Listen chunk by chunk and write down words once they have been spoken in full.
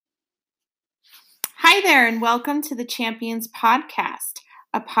Hi there, and welcome to the Champions Podcast,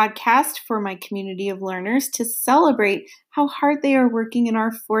 a podcast for my community of learners to celebrate how hard they are working in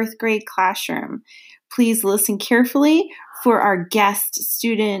our fourth grade classroom. Please listen carefully for our guest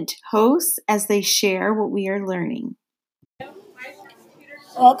student hosts as they share what we are learning.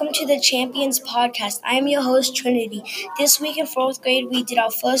 Welcome to the Champions Podcast. I am your host, Trinity. This week in fourth grade, we did our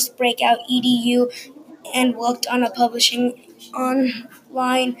first breakout EDU and worked on a publishing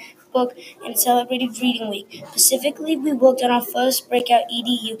online book and celebrated Reading Week. Specifically, we worked on our first breakout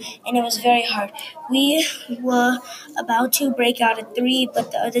EDU, and it was very hard. We were about to break out a 3,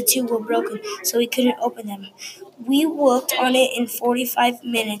 but the other 2 were broken, so we couldn't open them. We worked on it in 45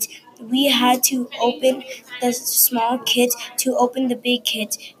 minutes. We had to open the small kit to open the big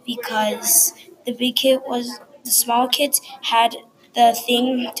kit because the small kit had the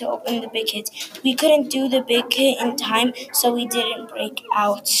thing to open the big kit. We couldn't do the big kit in time, so we didn't break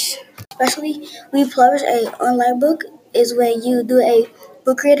out. Especially, we publish a online book is when you do a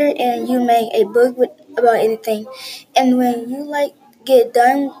book reader and you make a book about anything. And when you get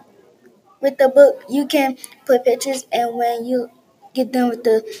done with the book, you can put pictures, and when you get done with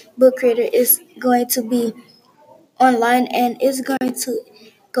the book creator, it's going to be online and it's going to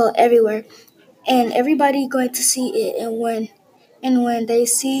go everywhere, and everybody going to see it. And when they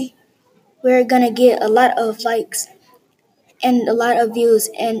see, we're gonna get a lot of likes and a lot of views,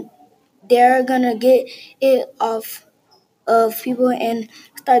 and they're gonna get it off of people and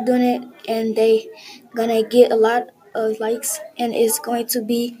start doing it, and they gonna get a lot of likes, and it's going to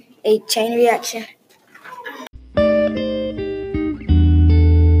be a chain reaction.